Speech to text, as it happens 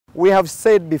We have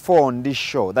said before on this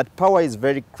show that power is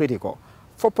very critical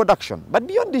for production. But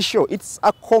beyond this show, it's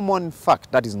a common fact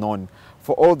that is known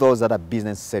for all those that are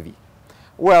business savvy.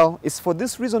 Well, it's for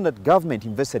this reason that government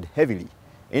invested heavily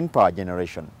in power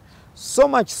generation. So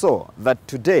much so that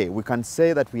today we can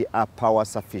say that we are power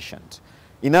sufficient.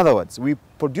 In other words, we're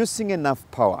producing enough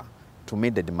power to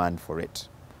meet the demand for it.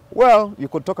 Well, you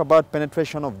could talk about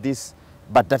penetration of this,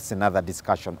 but that's another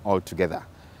discussion altogether.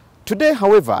 Today,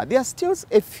 however, there are still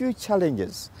a few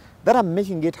challenges that are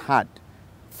making it hard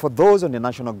for those on the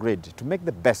national grid to make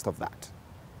the best of that.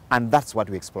 And that's what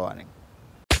we're exploring.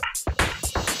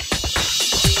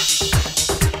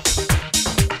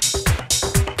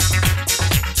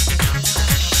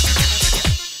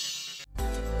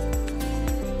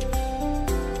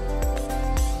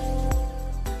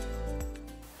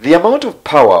 The amount of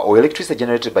power or electricity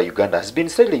generated by Uganda has been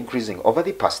steadily increasing over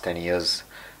the past 10 years.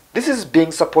 This is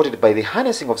being supported by the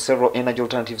harnessing of several energy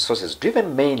alternative sources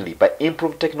driven mainly by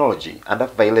improved technology and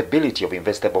availability of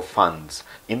investable funds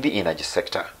in the energy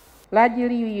sector.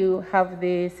 Largely, you have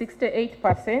the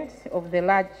 68% of the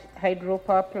large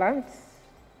hydropower plants,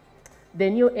 the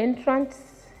new entrants,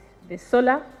 the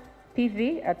solar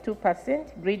PV at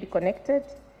 2%, grid connected.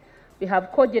 We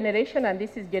have co-generation, and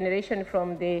this is generation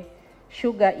from the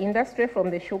sugar industry, from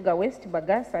the sugar waste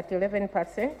bagasse at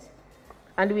 11%.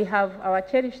 And we have our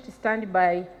cherished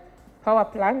standby power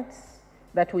plants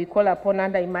that we call upon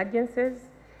under emergencies.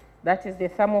 That is the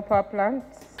thermal power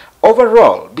plants.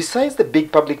 Overall, besides the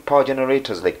big public power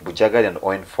generators like Bujagali and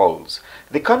Owen Falls,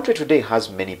 the country today has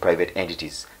many private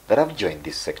entities that have joined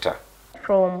this sector.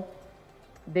 From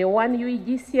the one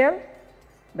UEGCL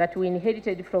that we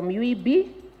inherited from UEB,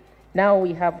 now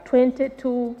we have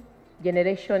 22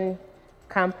 generation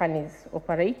companies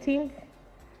operating.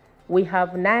 We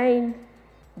have 9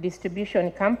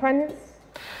 distribution companies.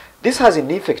 This has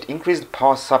in effect increased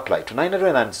power supply to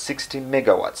 960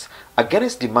 megawatts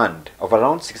against demand of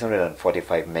around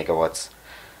 645 megawatts.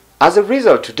 As a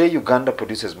result, today Uganda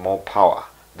produces more power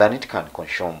than it can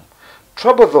consume.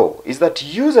 Trouble though is that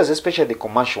users, especially the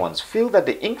commercial ones, feel that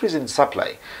the increase in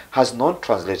supply has not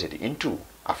translated into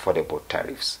affordable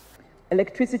tariffs.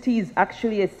 Electricity is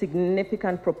actually a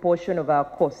significant proportion of our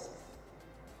costs,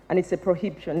 and it's a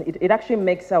prohibition. It actually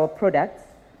makes our products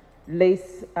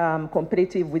less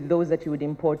competitive with those that you would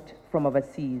import from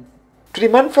overseas. To the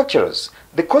manufacturers,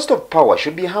 the cost of power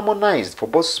should be harmonized for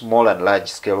both small and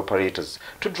large-scale operators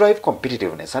to drive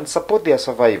competitiveness and support their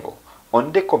survival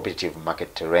on the competitive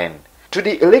market terrain. To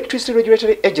the Electricity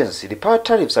Regulatory Agency, the power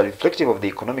tariffs are reflective of the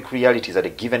economic realities at a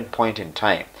given point in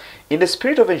time, in the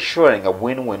spirit of ensuring a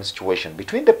win-win situation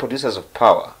between the producers of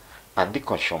power and the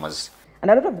consumers.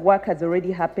 And a lot of work has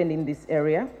already happened in this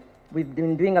area. We've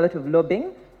been doing a lot of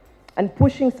lobbying and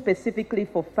pushing specifically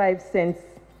for 5 cents,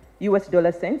 US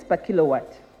dollar cents per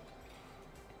kilowatt.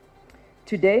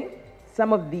 Today,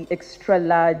 some of the extra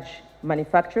large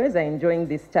manufacturers are enjoying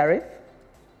this tariff,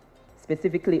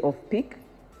 specifically off-peak.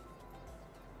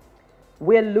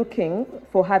 We're looking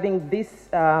for having this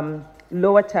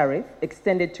lower tariff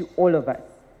extended to all of us,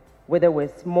 whether we're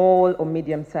small or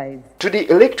medium-sized. To the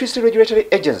Electricity Regulatory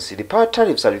Agency, the power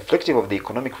tariffs are reflective of the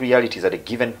economic realities at a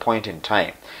given point in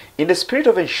time, in the spirit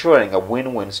of ensuring a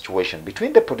win-win situation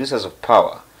between the producers of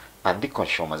power and the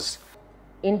consumers.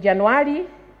 In January,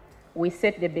 we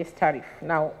set the base tariff.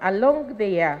 Now, along the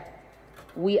year,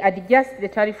 we adjust the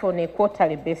tariff on a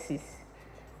quarterly basis.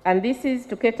 And this is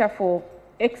to cater for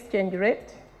exchange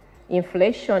rate,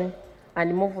 inflation,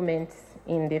 and movements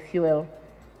in the fuel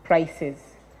prices.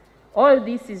 All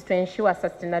this is to ensure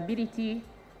sustainability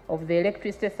of the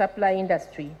electricity supply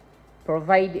industry,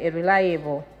 provide a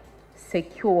reliable,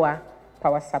 secure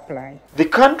power supply. The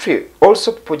country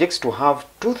also projects to have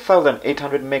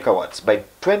 2,800 megawatts by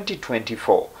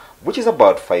 2024, which is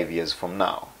about 5 years from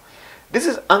now. This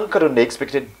is anchored on the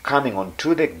expected coming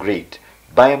onto the grid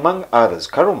by, among others,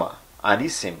 Karuma and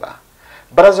Isimba.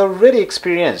 But as already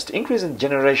experienced, increase in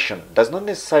generation does not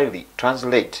necessarily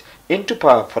translate into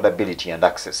power affordability and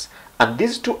access, and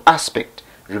these two aspects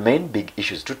remain big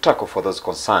issues to tackle for those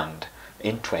concerned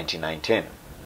in 2019.